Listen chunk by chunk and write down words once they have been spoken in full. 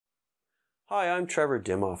Hi, I'm Trevor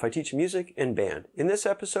Dimoff. I teach music and band. In this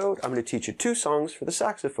episode, I'm going to teach you 2 songs for the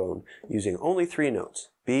saxophone using only 3 notes,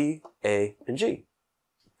 B, A, and G.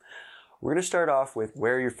 We're going to start off with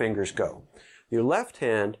where your fingers go. Your left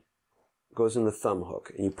hand goes in the thumb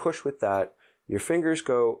hook, and you push with that. Your fingers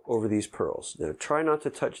go over these pearls. Now try not to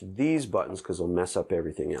touch these buttons because they'll mess up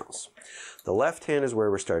everything else. The left hand is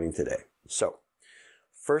where we're starting today. So,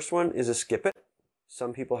 first one is a skip it.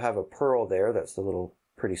 Some people have a pearl there. That's the little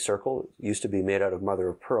pretty circle. It used to be made out of mother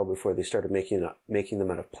of pearl before they started making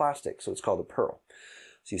them out of plastic, so it's called a pearl.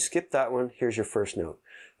 So you skip that one. Here's your first note.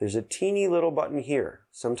 There's a teeny little button here.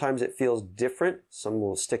 Sometimes it feels different. Some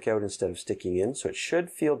will stick out instead of sticking in, so it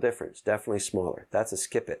should feel different. It's definitely smaller. That's a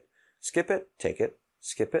skip it. Skip it, take it,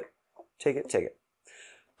 skip it, take it, take it.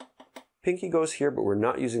 Pinky goes here, but we're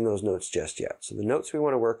not using those notes just yet. So the notes we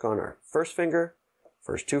want to work on are first finger,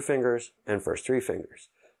 first 2 fingers, and first 3 fingers.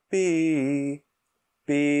 B,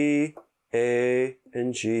 B, A,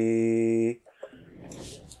 and G.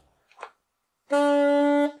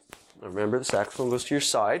 Now remember, the saxophone goes to your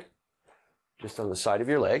side, just on the side of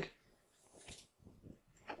your leg.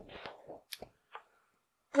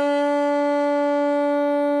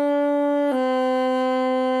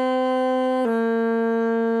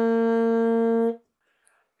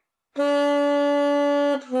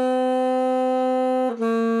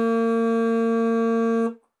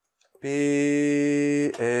 B,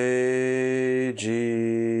 A,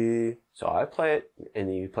 G. So I play it, and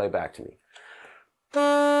then you play back to me.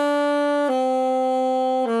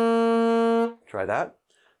 Try that.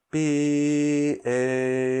 B,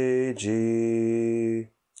 A, G.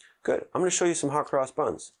 Good. I'm going to show you some hot cross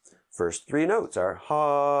buns. First 3 notes are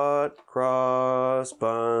hot cross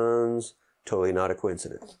buns. Totally not a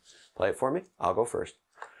coincidence. Play it for me. I'll go first.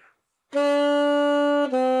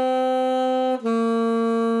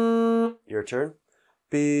 Your turn.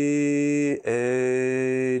 B,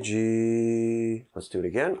 A, G. Let's do it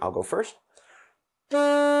again. I'll go first.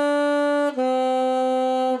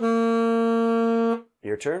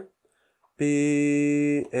 Your turn.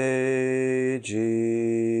 B, A,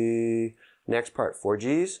 G. Next part, 4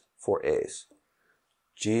 G's, 4 A's.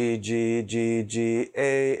 G, G, G, G,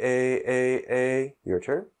 A, A, A, A. Your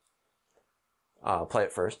turn. I'll play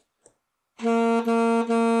it first.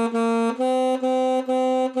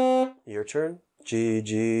 Your turn. G,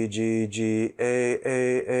 G, G, G, A,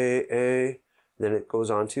 A, A, A. Then it goes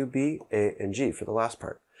on to B, A, and G for the last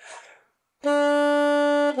part.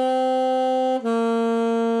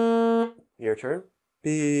 Your turn.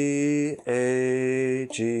 B, A,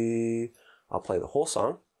 G. I'll play the whole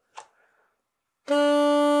song.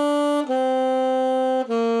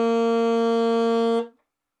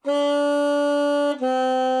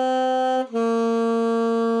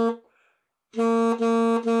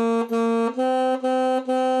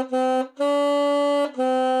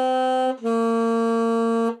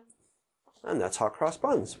 And that's hot cross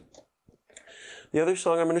buns. The other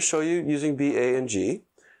song I'm going to show you using B, A, and G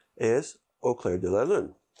is Au clair de la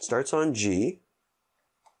lune. It starts on G.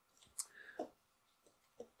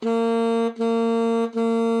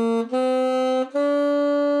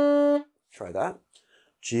 Try that.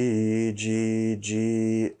 G, G,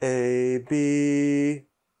 G, A, B.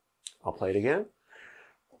 I'll play it again.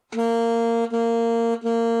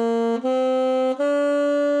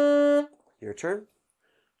 Your turn.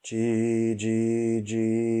 G, G,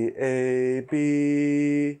 G, A,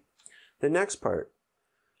 B. The next part,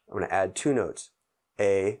 I'm going to add 2 notes,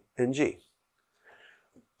 A and G.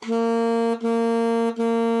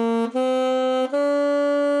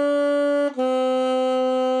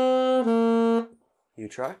 You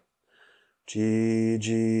try. G,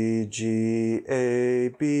 G, G, A,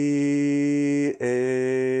 B,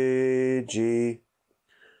 A, G.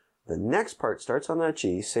 The next part starts on that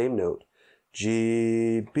G, same note.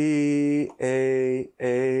 G, B, A,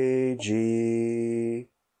 G.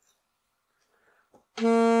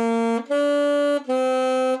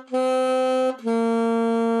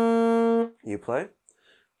 You play.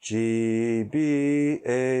 G, B,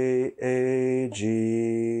 A,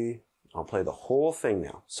 G. I'll play the whole thing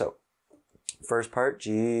now. So, first part,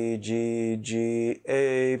 G, G, G,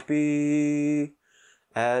 A, B.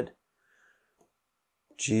 Add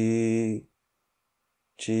G,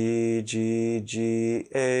 G, G, G,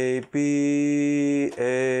 A, B,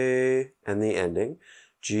 A, and the ending.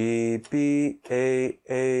 G, B,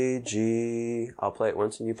 A, G. I'll play it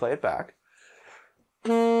once and you play it back.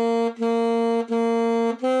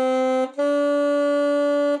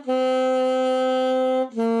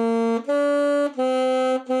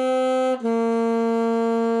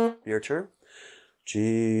 Your turn.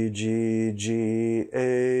 G, G, G,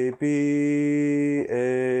 A, B,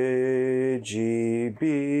 A, G,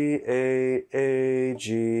 B, A,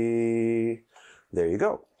 G. There you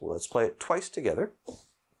go. Let's play it twice together.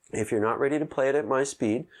 If you're not ready to play it at my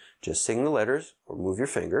speed, just sing the letters or move your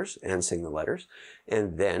fingers and sing the letters,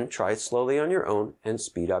 and then try it slowly on your own and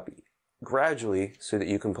speed up gradually so that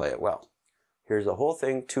you can play it well. Here's the whole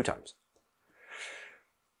thing 2 times.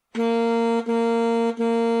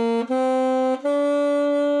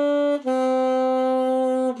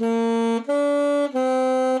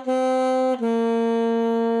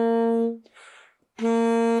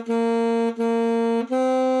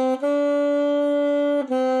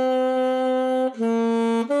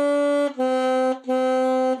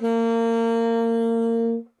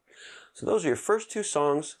 So those are your first 2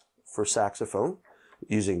 songs for saxophone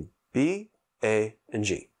using B, A, and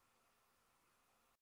G.